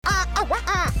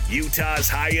Utah's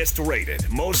highest rated,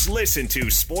 most listened to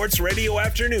sports radio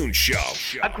afternoon show.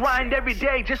 I grind every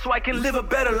day just so I can live a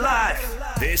better life.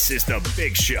 This is The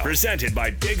Big Show, presented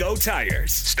by Big O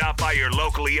Tires. Stop by your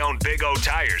locally owned Big O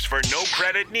Tires for no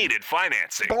credit needed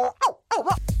financing.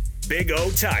 Big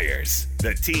O Tires,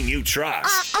 the team you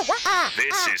trust.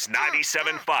 This is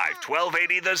 97.5,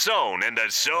 1280 The Zone and the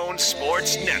Zone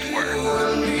Sports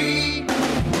Network.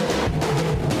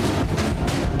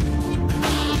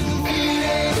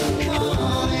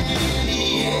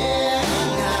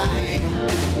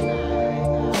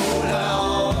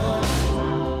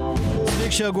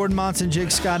 Show, Gordon Monson, Jake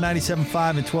Scott, 97.5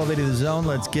 and 1280 The Zone.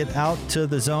 Let's get out to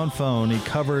the Zone phone. He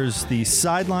covers the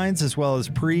sidelines as well as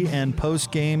pre- and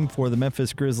post-game for the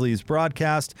Memphis Grizzlies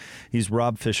broadcast. He's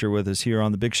Rob Fischer with us here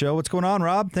on the Big Show. What's going on,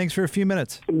 Rob? Thanks for a few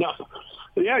minutes. No.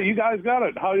 Yeah, you guys got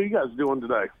it. How are you guys doing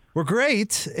today? We're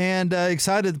great and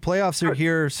excited. The playoffs are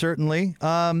here, certainly.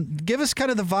 Give us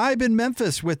kind of the vibe in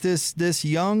Memphis with this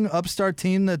young upstart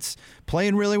team that's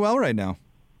playing really well right now.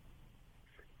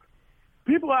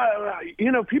 People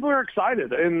are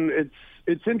excited, and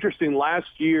it's interesting. Last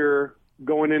year,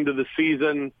 going into the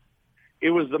season,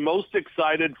 it was the most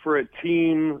excited for a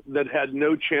team that had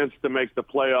no chance to make the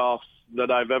playoffs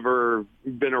that I've ever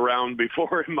been around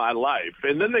before in my life.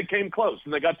 And then they came close,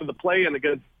 and they got to the play-in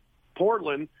against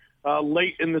Portland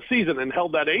late in the season and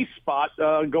held that ace spot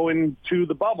going to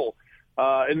the bubble.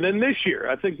 And then this year,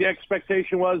 I think the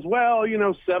expectation was,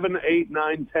 7, 8,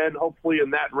 9, 10, hopefully in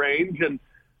that range, and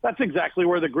that's exactly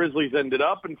where the Grizzlies ended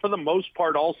up. And for the most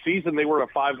part, all season, they were a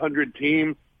 500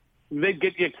 team. They'd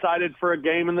get you excited for a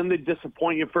game, and then they'd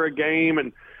disappoint you for a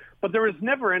game. But there was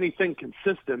never anything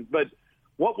consistent. But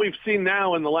what we've seen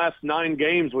now in the last 9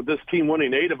 games with this team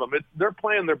winning 8 of them, they're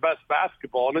playing their best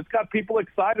basketball, and it's got people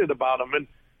excited about them.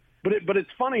 But it's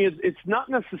funny, it's not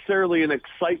necessarily an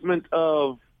excitement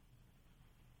of,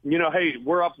 hey,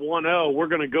 we're up 1-0, we're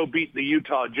going to go beat the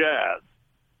Utah Jazz.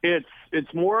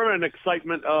 It's more an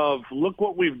excitement of, look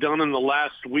what we've done in the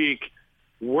last week.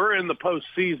 We're in the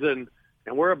postseason,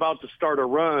 and we're about to start a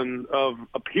run of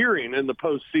appearing in the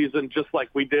postseason just like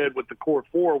we did with the Core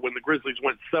Four when the Grizzlies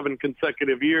went 7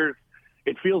 consecutive years.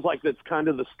 It feels like that's kind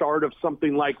of the start of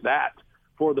something like that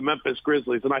for the Memphis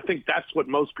Grizzlies, and I think that's what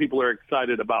most people are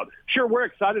excited about. Sure, we're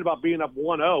excited about being up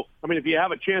 1-0. I mean, if you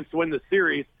have a chance to win the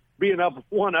series, being up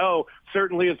 1-0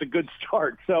 certainly is a good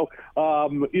start. So,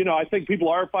 I think people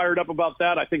are fired up about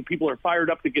that. I think people are fired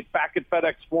up to get back at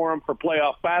FedEx Forum for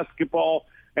playoff basketball.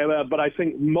 But I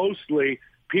think mostly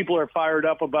people are fired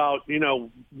up about,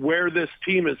 where this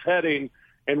team is heading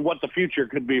and what the future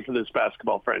could be for this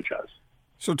basketball franchise.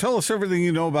 So tell us everything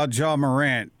you know about Ja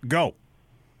Morant. Go.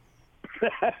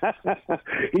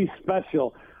 He's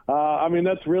special.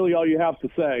 That's really all you have to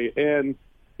say. And,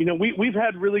 we've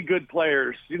had really good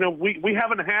players. We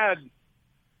haven't had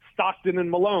Stockton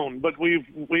and Malone, but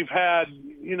we've had,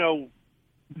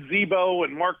 Zebo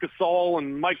and Marc Gasol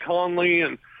and Mike Conley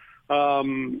and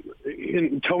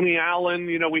Tony Allen.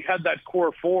 We had that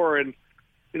core 4, and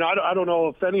I don't know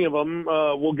if any of them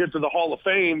will get to the Hall of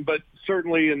Fame, but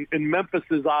certainly in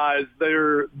Memphis's eyes,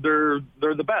 they're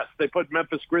the best. They put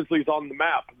Memphis Grizzlies on the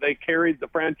map. They carried the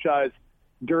franchise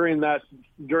during that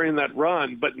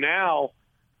run, but now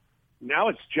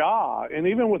it's Ja. And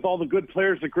even with all the good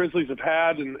players the Grizzlies have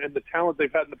had and the talent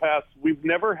they've had in the past, we've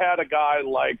never had a guy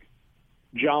like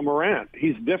Ja Morant.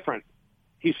 He's different.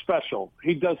 He's special.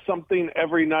 He does something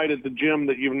every night at the gym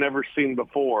that you've never seen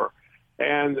before.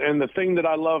 And the thing that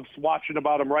I love watching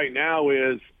about him right now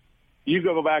is you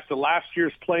go back to last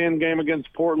year's play-in game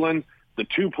against Portland, the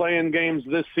 2 play-in games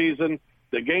this season,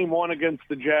 the game 1 against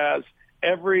the Jazz.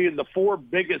 The 4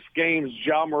 biggest games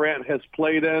Ja Morant has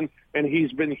played in, and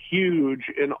he's been huge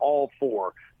in all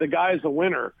 4. The guy's a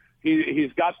winner.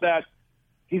 He's got that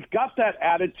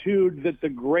attitude that the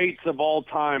greats of all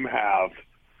time have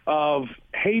of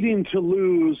hating to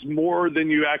lose more than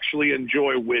you actually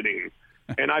enjoy winning.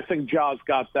 And I think Ja's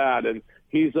got that, and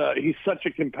he's such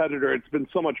a competitor. It's been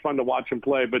so much fun to watch him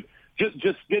play. But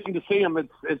just getting to see him,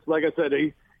 it's like I said,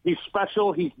 he's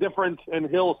special, he's different, and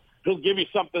he'll give you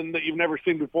something that you've never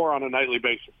seen before on a nightly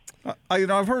basis.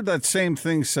 I've heard that same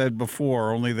thing said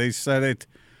before, only they said it,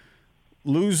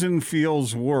 losing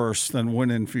feels worse than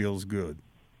winning feels good.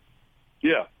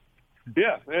 Yeah.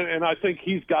 And I think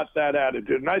he's got that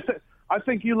attitude. And I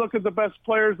think you look at the best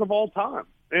players of all time,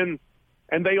 and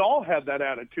they all have that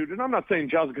attitude. And I'm not saying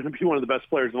Ja's going to be one of the best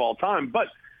players of all time, but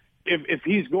if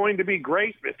he's going to be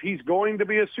great, if he's going to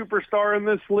be a superstar in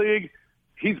this league,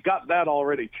 he's got that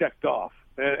already checked off.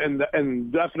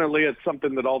 And definitely it's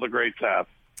something that all the greats have.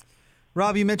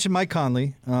 Rob, you mentioned Mike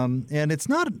Conley, and it's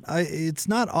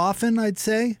not often, I'd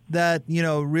say, that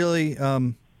really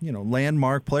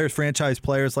landmark players, franchise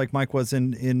players like Mike was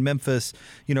in Memphis,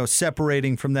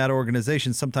 separating from that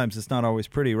organization. Sometimes it's not always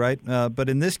pretty, right? But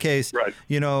in this case, right.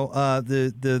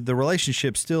 The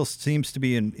relationship still seems to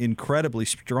be incredibly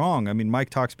strong. I mean, Mike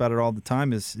talks about it all the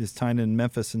time, his time in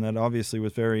Memphis, and that obviously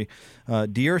was very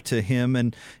dear to him.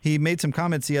 And he made some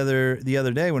comments the other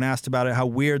day when asked about it, how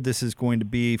weird this is going to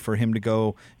be for him to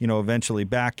go, eventually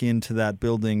back into that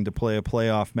building to play a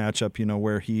playoff matchup,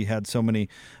 where he had so many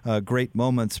great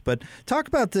moments. But talk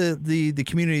about the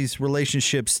community's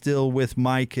relationship still with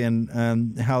Mike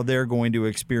and how they're going to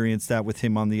experience that with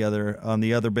him on the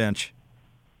other bench.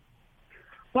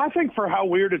 Well, I think for how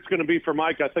weird it's going to be for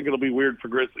Mike, I think it'll be weird for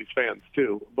Grizzlies fans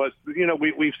too. But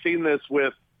we've seen this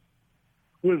with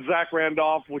Zach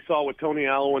Randolph. We saw with Tony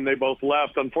Allen when they both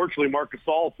left. Unfortunately, Marc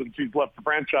Gasol, since he's left the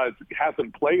franchise,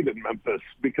 hasn't played in Memphis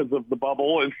because of the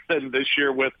bubble, and this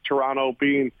year with Toronto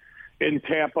being in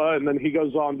Tampa, and then he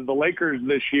goes on to the Lakers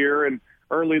this year, and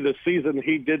early this season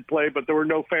he did play, but there were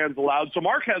no fans allowed. So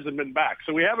Mark hasn't been back,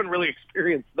 so we haven't really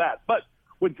experienced that. But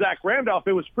with Zach Randolph,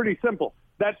 it was pretty simple.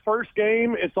 That first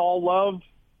game, it's all love.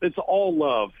 It's all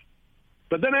love.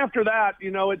 But then after that,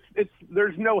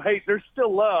 there's no hate. There's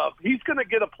still love. He's going to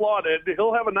get applauded.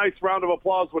 He'll have a nice round of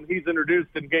applause when he's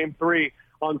introduced in Game 3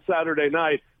 on Saturday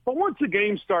night. But once the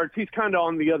game starts, he's kind of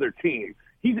on the other team.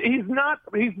 He's not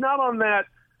on that.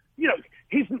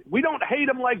 We don't hate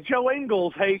him like Joe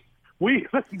Ingles hates. But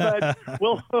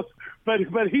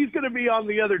he's going to be on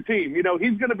the other team. He's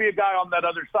going to be a guy on that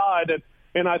other side,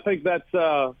 and I think that's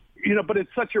but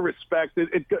it's such a respect.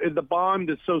 The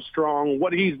bond is so strong.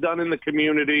 What he's done in the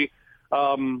community,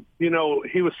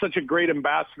 he was such a great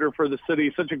ambassador for the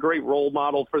city, such a great role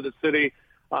model for the city.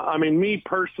 Me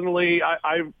personally,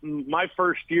 my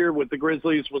first year with the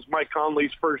Grizzlies was Mike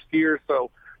Conley's first year,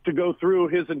 so to go through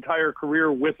his entire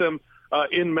career with him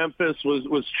in Memphis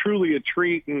was truly a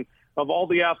treat. And of all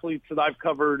the athletes that I've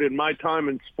covered in my time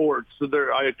in sports,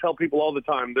 I tell people all the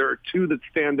time, there are two that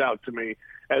stand out to me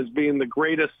as being the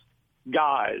greatest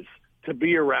guys to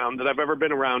be around that I've ever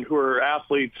been around, who are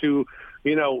athletes who,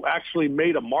 actually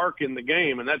made a mark in the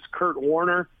game. And that's Kurt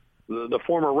Warner, the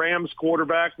former Rams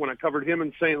quarterback when I covered him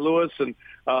in St. Louis,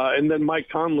 and then Mike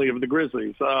Conley of the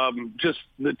Grizzlies. Just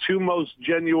the two most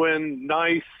genuine,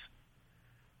 nice,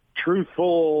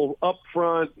 truthful,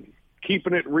 upfront,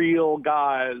 keeping it real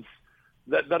guys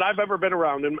that I've ever been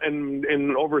around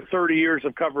in over 30 years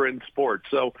of covering sports.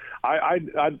 So I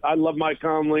love Mike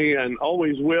Conley and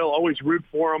always will, always root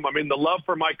for him. The love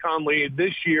for Mike Conley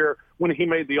this year when he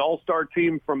made the All-Star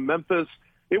team from Memphis,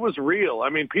 it was real.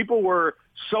 People were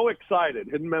so excited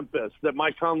in Memphis that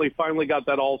Mike Conley finally got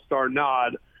that All-Star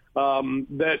nod,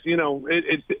 that,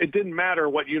 it didn't matter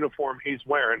what uniform he's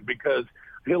wearing, because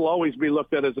he'll always be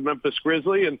looked at as a Memphis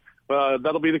Grizzly, and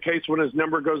that'll be the case when his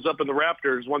number goes up in the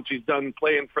Raptors once he's done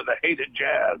playing for the hated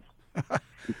Jazz.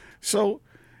 So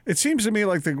it seems to me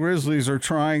like the Grizzlies are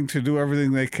trying to do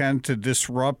everything they can to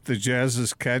disrupt the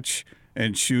Jazz's catch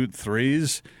and shoot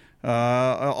threes.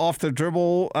 Off the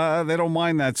dribble, they don't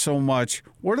mind that so much.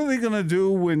 What are they going to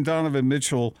do when Donovan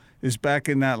Mitchell is back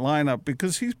in that lineup?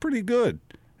 Because he's pretty good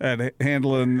at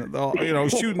handling,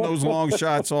 shooting those long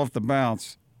shots off the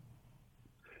bounce.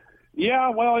 Yeah,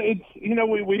 well, it's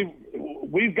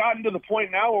we've gotten to the point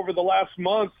now over the last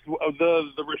month of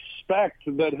the respect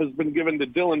that has been given to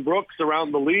Dylan Brooks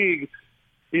around the league,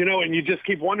 and you just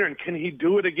keep wondering, can he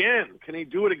do it again? Can he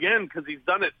do it again? Because he's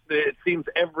done it, it seems,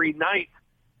 every night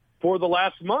for the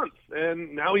last month,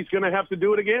 and now he's going to have to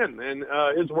do it again. And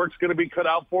his work's going to be cut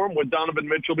out for him with Donovan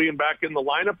Mitchell being back in the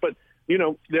lineup. But,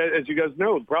 as you guys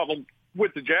know, the problem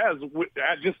with the Jazz,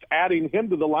 just adding him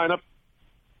to the lineup,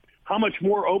 how much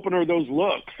more open are those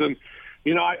looks? And,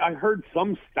 I heard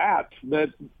some stats that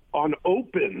on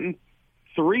open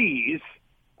threes,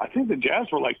 I think the Jazz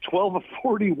were like 12 of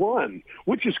 41,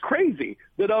 which is crazy.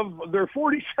 That of their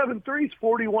 47 threes,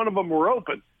 41 of them were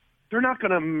open. They're not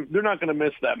gonna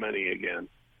miss that many again.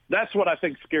 That's what I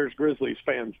think scares Grizzlies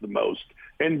fans the most.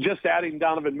 And just adding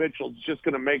Donovan Mitchell is just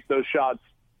going to make those shots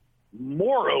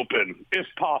more open, if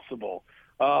possible.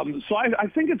 So I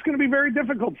think it's going to be very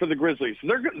difficult for the Grizzlies.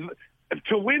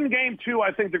 To win Game 2,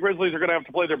 I think the Grizzlies are going to have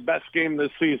to play their best game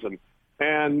this season.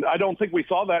 And I don't think we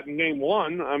saw that in Game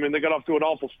 1. They got off to an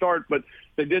awful start, but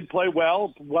they did play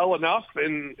well enough,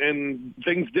 and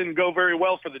things didn't go very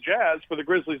well for the Jazz, for the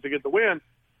Grizzlies to get the win.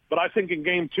 But I think in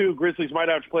Game 2, Grizzlies might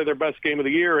have to play their best game of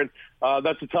the year, and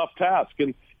that's a tough task.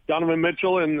 And Donovan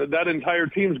Mitchell and that entire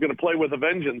team is going to play with a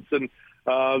vengeance, and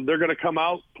they're going to come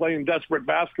out playing desperate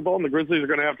basketball, and the Grizzlies are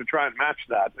going to have to try and match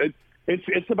that.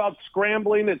 it's about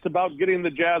scrambling. It's about getting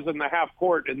the Jazz in the half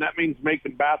court, and that means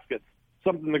making baskets,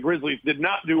 something the Grizzlies did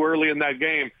not do early in that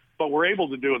game, but were able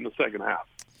to do in the second half.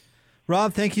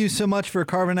 Rob, thank you so much for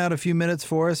carving out a few minutes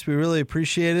for us. We really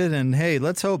appreciate it. And, hey,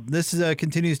 let's hope this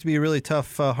continues to be a really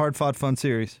tough, hard-fought, fun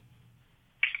series.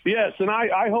 Yes, and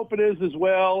I hope it is as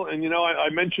well. And, I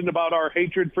mentioned about our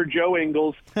hatred for Joe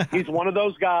Ingles. He's one of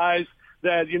those guys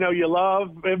that, you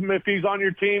love him if he's on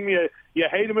your team. You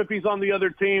hate him if he's on the other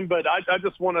team. But I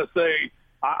just want to say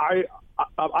I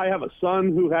have a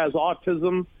son who has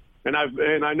autism, and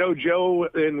I know Joe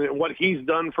and what he's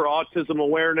done for autism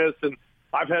awareness. And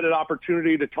I've had an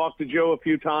opportunity to talk to Joe a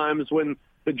few times when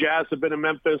the Jazz have been in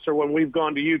Memphis or when we've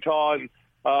gone to Utah and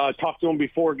talked to him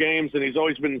before games, and he's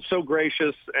always been so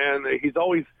gracious, and he's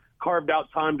always carved out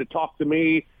time to talk to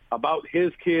me about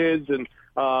his kids and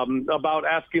about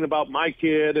asking about my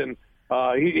kid, and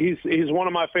he's one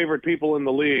of my favorite people in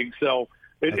the league. So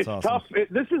it's awesome. Tough.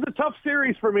 This is a tough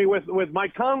series for me with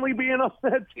Mike Conley being on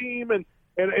that team, and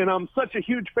I'm such a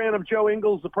huge fan of Joe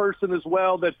Ingles, the person as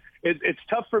well, that it's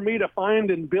tough for me to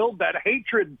find and build that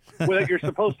hatred that you're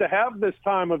supposed to have this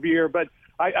time of year. But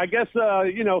I guess,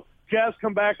 Jazz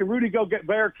come back and Rudy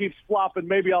Gobert keeps flopping.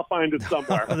 Maybe I'll find it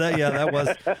somewhere.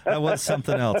 that was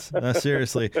something else.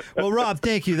 Seriously. Well, Rob,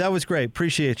 thank you. That was great.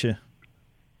 Appreciate you.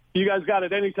 You guys got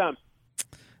it anytime.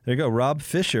 There you go. Rob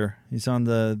Fischer. He's on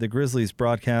the Grizzlies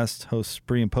broadcast, hosts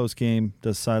pre and post game,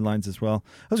 does sidelines as well.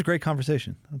 That was a great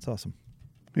conversation. That's awesome.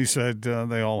 He said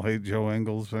they all hate Joe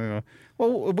Ingles.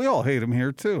 Well, we all hate him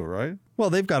here too, right? Well,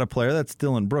 they've got a player. That's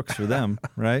Dylan Brooks for them,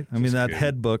 right? I mean, that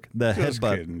headbutt. Just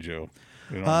kidding, Joe.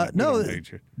 No,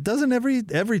 doesn't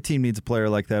every team needs a player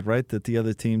like that, right? That the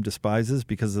other team despises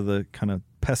because of the kind of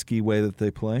pesky way that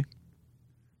they play?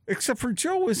 Except for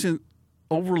Joe isn't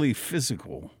overly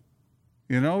physical.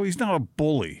 He's not a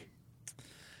bully.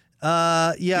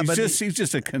 He's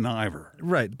just a conniver.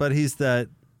 Right, but he's that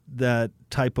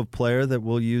type of player that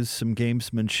will use some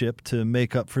gamesmanship to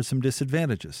make up for some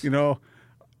disadvantages.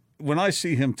 When I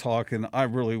see him talking, I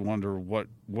really wonder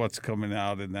what's coming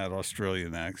out in that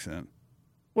Australian accent.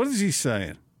 What is he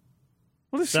saying?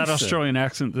 What is that he Australian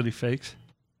accent that he fakes?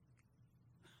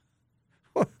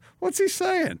 What's he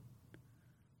saying?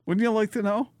 Wouldn't you like to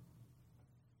know?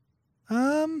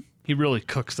 He really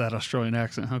cooks that Australian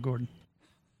accent, huh, Gordon?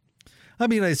 I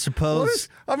mean, I suppose.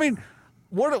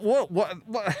 What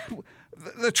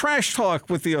the trash talk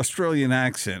with the Australian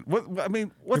accent?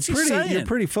 What's he saying? You're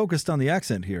pretty focused on the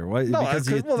accent here. Why? No, that's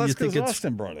because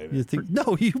Austin brought it in.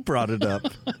 No, you brought it up.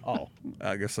 Oh,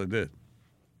 I guess I did.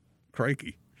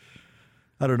 Crikey.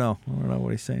 I don't know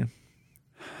what he's saying.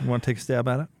 You want to take a stab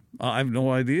at it? I have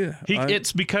no idea.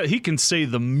 It's because he can say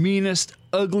the meanest,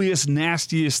 ugliest,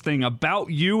 nastiest thing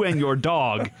about you and your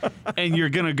dog, and you're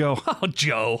going to go, oh,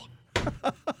 Joe.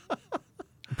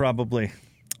 Probably.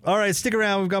 All right, stick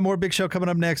around. We've got more Big Show coming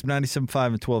up next. 97.5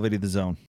 and 1280 The Zone.